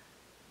thinking,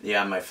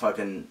 yeah, I'm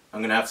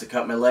gonna have to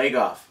cut my leg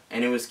off.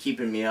 And it was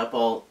keeping me up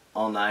all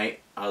night.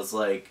 I was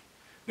like,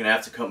 I'm gonna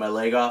have to cut my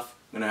leg off.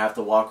 I'm gonna have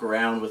to walk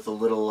around with a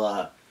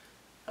little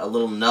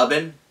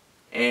nubbin.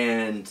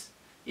 And,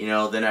 you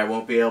know, then I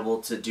won't be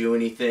able to do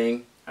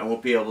anything. I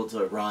won't be able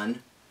to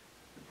run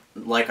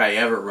like I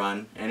ever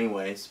run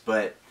anyways.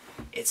 But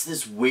it's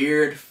this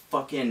weird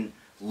fucking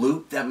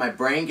loop that my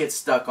brain gets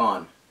stuck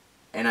on.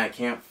 And I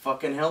can't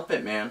fucking help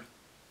it, man.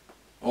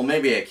 Well,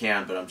 maybe I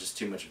can, but I'm just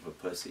too much of a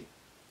pussy.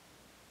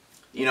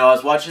 You know, I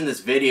was watching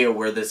this video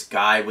where this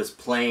guy was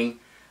playing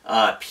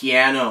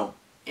piano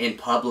in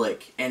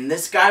public. And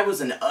this guy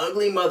was an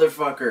ugly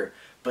motherfucker.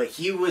 But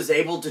he was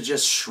able to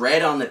just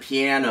shred on the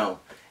piano.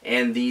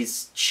 And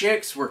these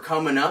chicks were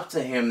coming up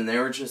to him and they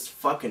were just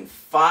fucking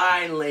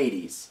fine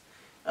ladies.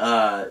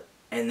 And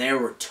they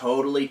were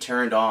totally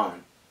turned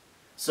on.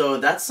 So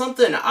that's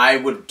something I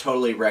would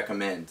totally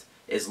recommend.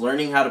 Is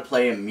learning how to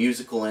play a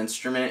musical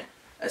instrument.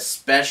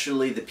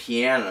 Especially the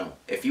piano.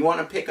 If you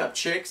want to pick up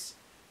chicks,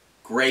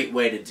 great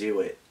way to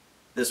do it.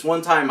 This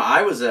one time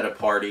I was at a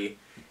party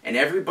and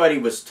everybody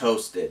was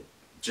toasted.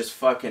 Just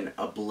fucking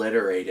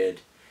obliterated.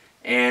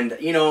 And,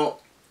 you know,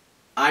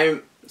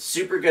 I'm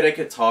super good at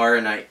guitar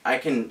and I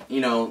can, you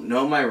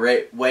know my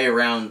way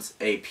around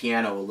a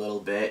piano a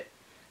little bit.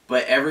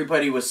 But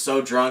everybody was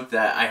so drunk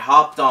that I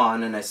hopped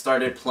on and I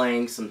started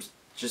playing some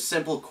just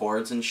simple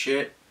chords and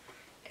shit.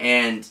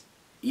 And,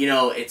 you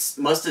know, it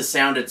must have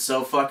sounded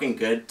so fucking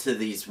good to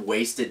these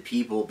wasted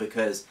people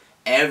because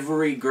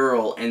every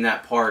girl in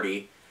that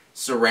party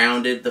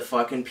surrounded the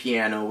fucking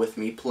piano with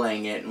me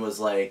playing it and was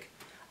like,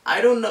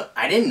 I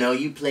didn't know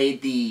you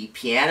played the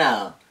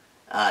piano.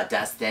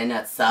 Dustin,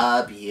 that's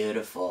so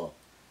beautiful.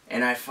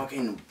 And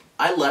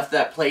I left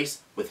that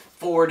place with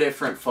 4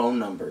 different phone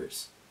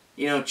numbers.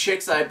 You know,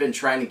 chicks I've been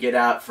trying to get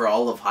out for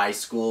all of high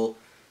school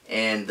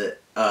and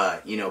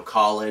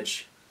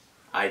college.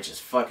 I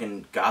just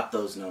fucking got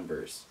those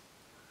numbers.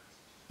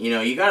 You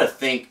know, you gotta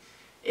think,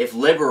 if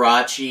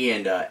Liberace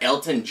and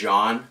Elton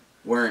John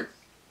weren't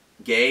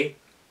gay,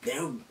 they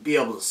would be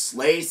able to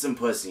slay some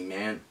pussy,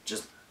 man.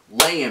 Just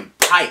laying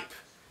pipe.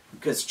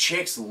 Because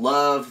chicks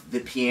love the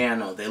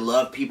piano. They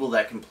love people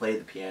that can play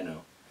the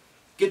piano.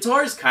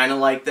 Guitar is kind of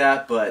like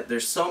that, but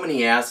there's so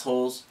many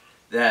assholes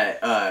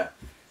that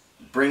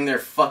bring their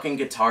fucking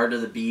guitar to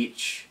the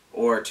beach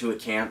or to a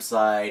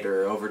campsite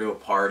or over to a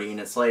party, and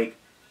it's like,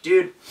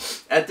 dude,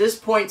 at this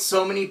point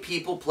so many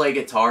people play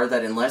guitar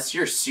that unless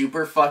you're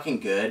super fucking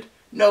good,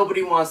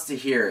 nobody wants to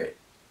hear it.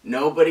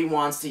 Nobody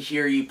wants to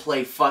hear you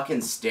play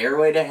fucking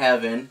Stairway to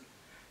Heaven.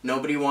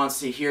 Nobody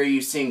wants to hear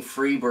you sing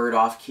Freebird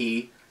off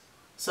key.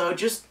 So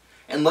just,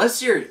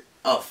 unless you're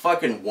a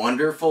fucking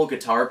wonderful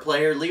guitar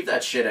player, leave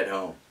that shit at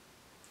home.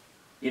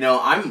 You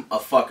know, I'm a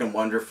fucking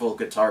wonderful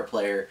guitar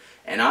player,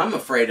 and I'm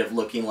afraid of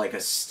looking like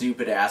a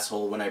stupid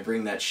asshole when I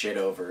bring that shit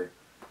over.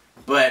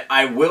 But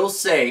I will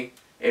say,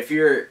 if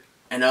you're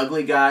an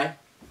ugly guy,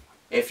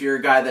 if you're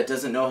a guy that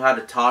doesn't know how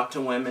to talk to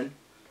women,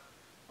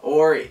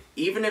 or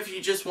even if you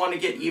just want to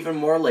get even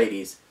more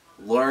ladies,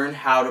 learn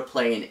how to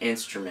play an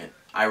instrument.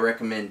 I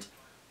recommend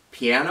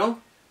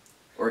piano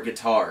or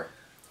guitar.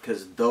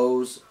 Because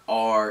those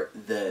are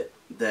the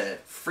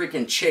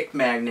freaking chick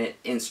magnet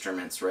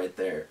instruments right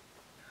there.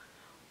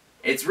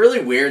 It's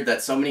really weird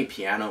that so many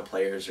piano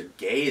players are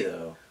gay,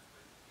 though.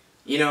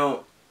 You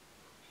know,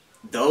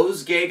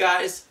 those gay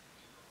guys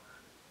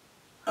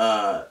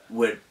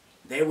would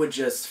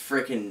just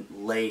freaking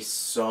lay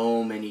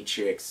so many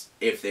chicks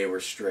if they were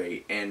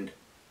straight. And,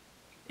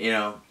 you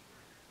know,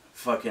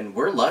 fucking,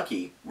 we're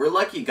lucky. We're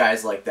lucky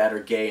guys like that are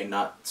gay and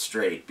not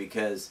straight,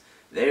 because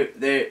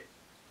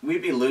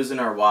we'd be losing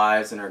our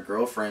wives and our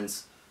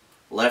girlfriends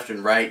left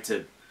and right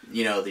to,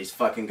 you know, these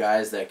fucking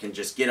guys that can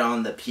just get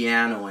on the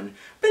piano and,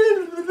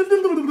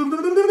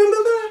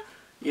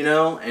 you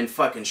know, and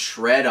fucking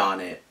shred on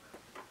it.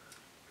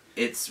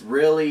 It's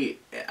really,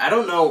 I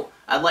don't know,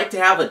 I'd like to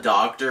have a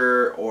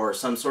doctor or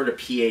some sort of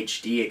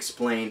PhD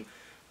explain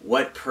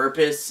what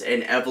purpose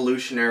in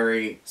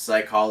evolutionary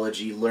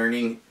psychology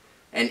learning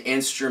an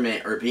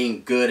instrument or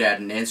being good at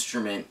an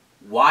instrument,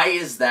 why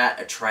is that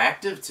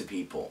attractive to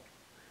people?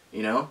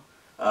 You know?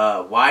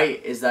 Why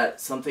is that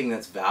something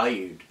that's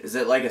valued? Is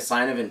it like a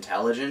sign of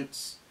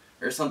intelligence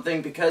or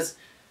something? Because,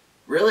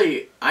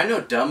 really, I know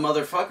dumb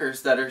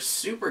motherfuckers that are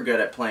super good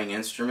at playing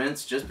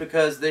instruments just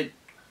because they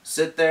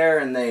sit there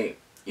and they,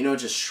 you know,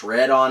 just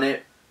shred on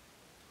it.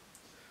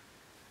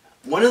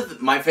 One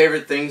of my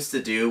favorite things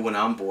to do when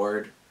I'm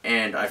bored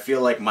and I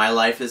feel like my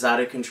life is out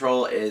of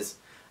control, is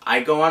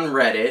I go on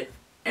Reddit,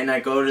 and I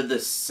go to the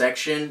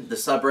section, the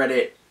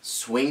subreddit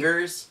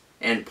Swingers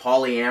and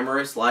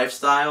Polyamorous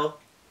Lifestyle,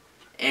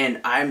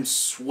 and I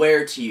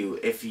swear to you,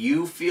 if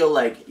you feel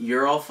like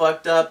you're all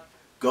fucked up,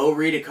 go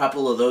read a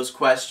couple of those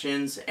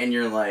questions, and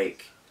you're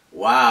like,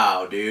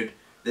 wow, dude,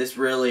 this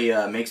really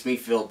makes me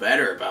feel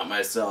better about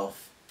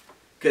myself.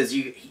 Because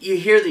you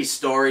hear these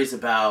stories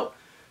about,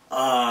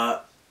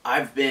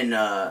 I've been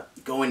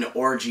going to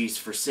orgies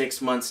for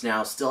 6 months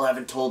now, still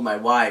haven't told my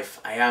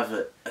wife. I have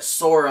a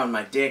sore on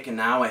my dick, and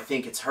now I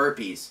think it's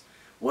herpes.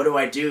 What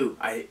do?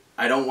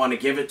 I don't want to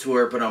give it to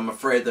her, but I'm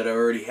afraid that I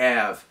already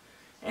have.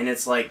 And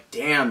it's like,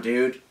 damn,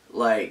 dude,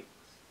 like,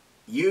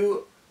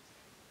 you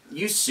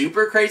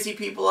super crazy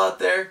people out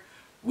there,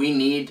 we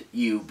need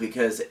you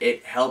because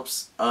it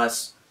helps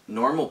us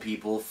normal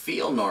people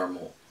feel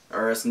normal.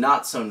 Or us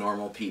not so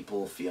normal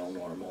people feel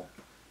normal.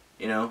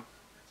 You know?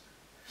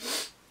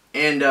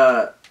 And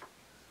I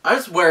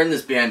was wearing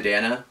this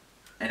bandana,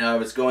 and I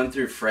was going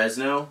through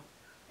Fresno,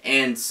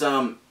 and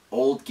some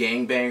old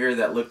gangbanger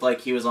that looked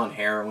like he was on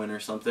heroin or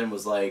something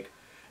was like,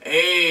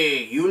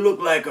 hey, you look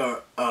like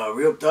a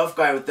real tough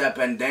guy with that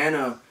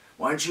bandana.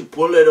 Why don't you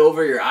pull it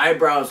over your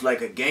eyebrows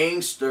like a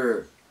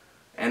gangster?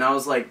 And I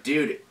was like,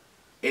 dude,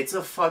 it's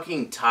a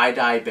fucking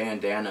tie-dye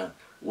bandana.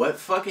 What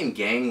fucking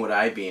gang would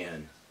I be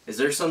in? Is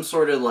there some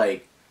sort of,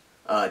 like,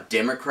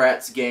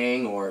 Democrats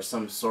gang or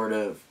some sort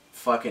of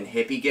fucking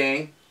hippie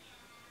gang?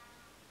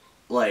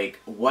 Like,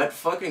 what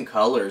fucking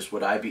colors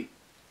would I be?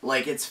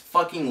 Like, it's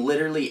fucking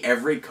literally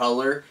every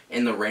color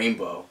in the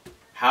rainbow.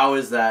 How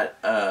is that,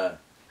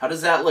 how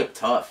does that look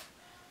tough?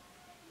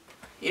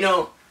 You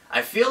know,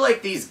 I feel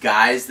like these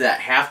guys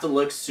that have to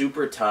look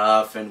super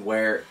tough and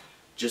wear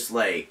just,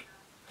 like,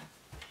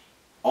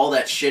 all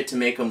that shit to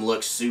make them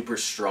look super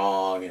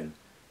strong and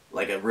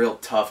like a real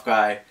tough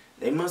guy,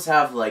 they must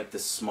have, like, the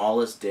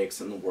smallest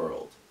dicks in the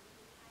world.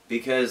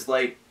 Because,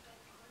 like,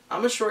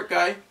 I'm a short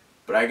guy,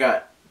 but I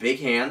got big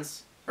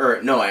hands.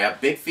 Or, no, I have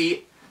big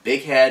feet,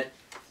 big head,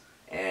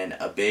 and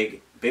a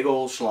big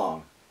old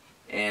schlong.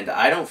 And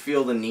I don't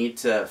feel the need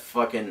to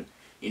fucking,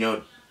 you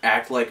know,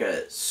 act like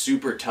a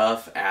super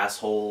tough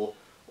asshole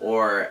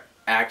or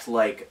act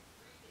like,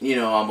 you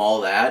know, I'm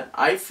all that.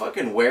 I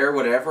fucking wear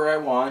whatever I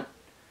want.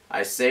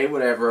 I say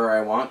whatever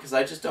I want because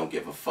I just don't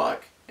give a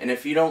fuck. And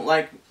if you don't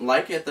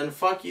like it, then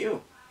fuck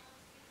you.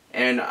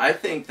 And I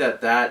think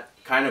that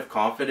kind of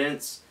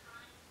confidence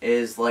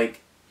is,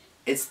 like,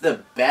 it's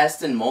the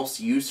best and most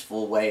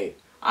useful way.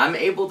 I'm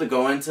able to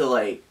go into,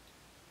 like,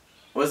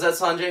 what is that,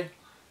 Sanjay?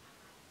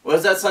 What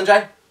is that,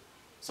 Sunjai?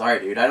 Sorry,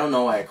 dude. I don't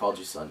know why I called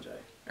you Sunjai.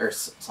 Or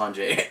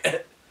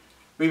Sanjay.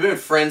 We've been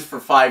friends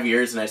for 5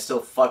 years and I still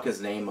fuck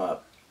his name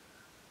up.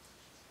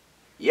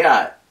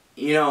 Yeah,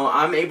 you know,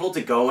 I'm able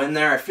to go in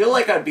there. I feel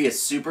like I'd be a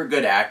super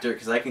good actor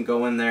because I can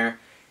go in there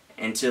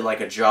into, like,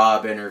 a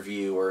job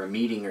interview or a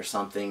meeting or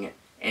something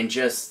and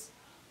just,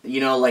 you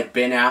know, like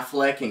Ben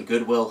Affleck in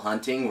Good Will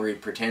Hunting where he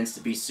pretends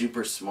to be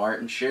super smart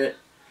and shit.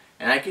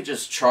 And I could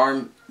just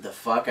charm the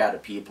fuck out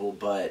of people,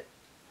 but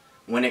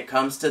when it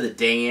comes to the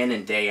day in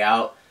and day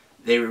out,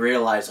 they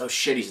realize, oh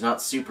shit, he's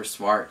not super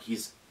smart.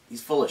 He's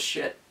full of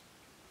shit.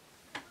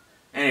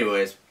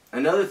 Anyways,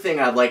 another thing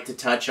I'd like to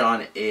touch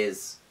on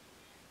is,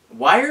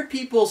 why are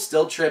people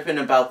still tripping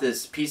about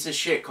this piece of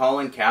shit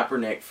Colin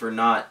Kaepernick for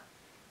not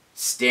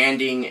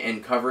standing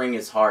and covering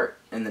his heart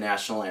in the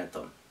national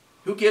anthem?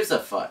 Who gives a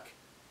fuck?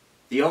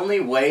 The only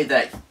way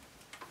that...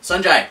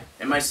 Sunjai,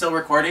 am I still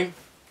recording?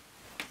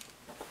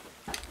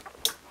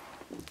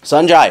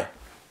 Sunjai!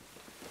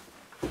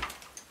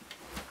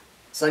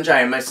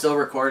 Sunjai, am I still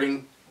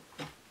recording?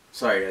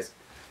 Sorry, guys.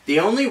 The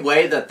only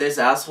way that this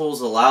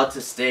asshole's allowed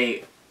to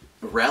stay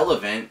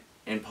relevant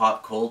in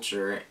pop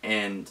culture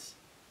and,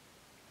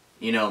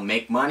 you know,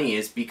 make money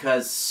is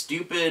because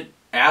stupid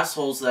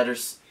assholes that are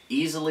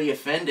easily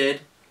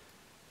offended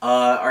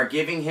are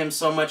giving him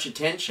so much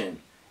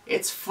attention.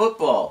 It's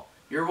football.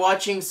 You're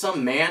watching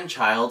some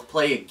man-child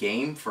play a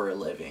game for a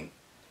living.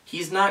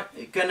 He's not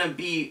gonna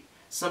be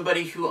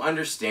somebody who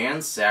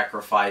understands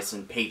sacrifice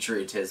and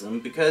patriotism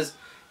because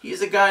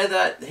he's a guy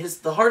that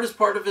the hardest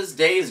part of his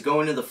day is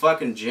going to the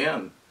fucking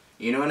gym.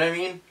 You know what I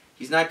mean?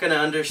 He's not gonna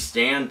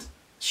understand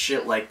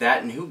shit like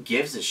that, and who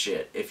gives a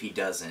shit if he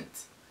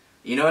doesn't?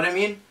 You know what I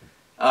mean?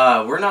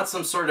 We're not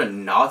some sort of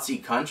Nazi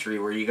country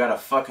where you gotta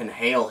fucking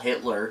hail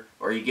Hitler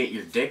or you get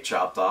your dick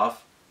chopped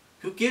off.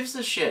 Who gives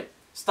a shit?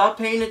 Stop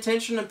paying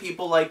attention to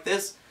people like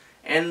this,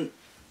 and,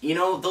 you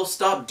know, they'll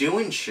stop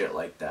doing shit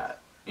like that.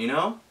 You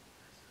know?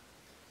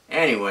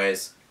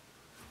 Anyways,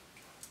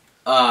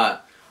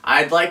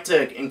 I'd like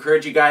to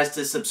encourage you guys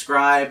to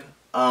subscribe.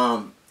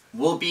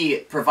 We'll be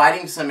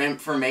providing some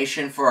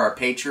information for our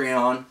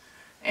Patreon.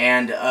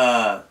 And,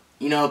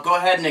 you know, go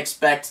ahead and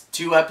expect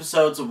 2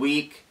 episodes a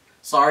week.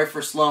 Sorry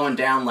for slowing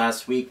down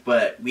last week,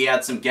 but we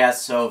had some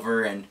guests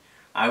over and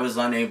I was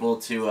unable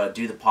to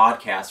do the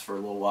podcast for a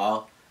little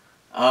while.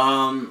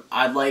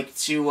 I'd like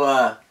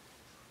to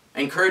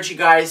encourage you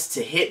guys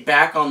to hit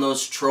back on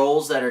those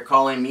trolls that are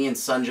calling me and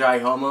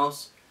Sunjai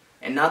homos.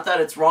 And not that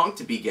it's wrong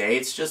to be gay,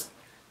 it's just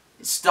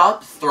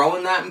stop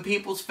throwing that in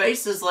people's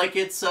faces like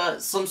it's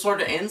some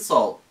sort of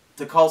insult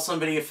to call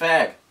somebody a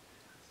fag.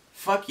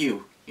 Fuck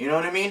you. You know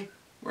what I mean?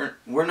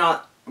 We're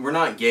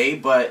not gay,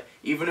 but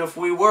even if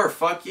we were,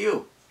 fuck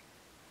you.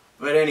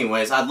 But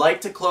anyways, I'd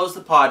like to close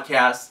the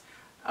podcast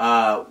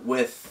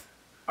with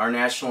our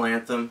national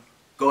anthem.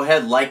 Go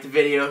ahead, like the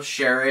video,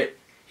 share it,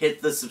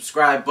 hit the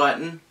subscribe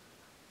button,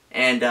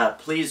 and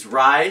please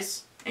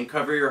rise and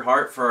cover your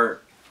heart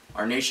for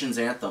our nation's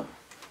anthem.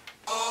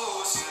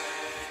 Oh, say,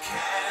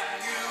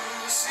 can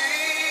you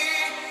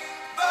see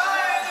by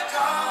the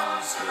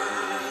dawn's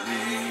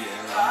early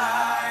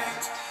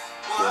light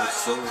what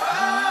so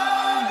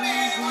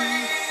proudly we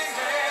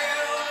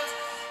hailed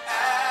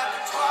at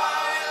the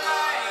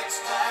twilight's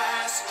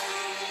last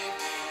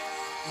gleaming,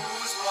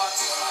 whose broad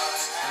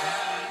stars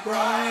and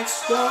bright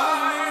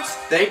stars.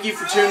 Thank you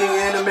for tuning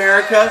in,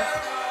 America.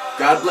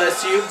 God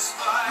bless you.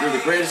 You're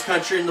the greatest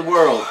country in the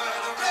world.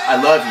 I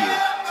love you.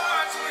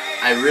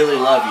 I really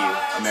love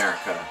you,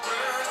 America.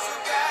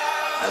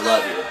 I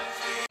love you.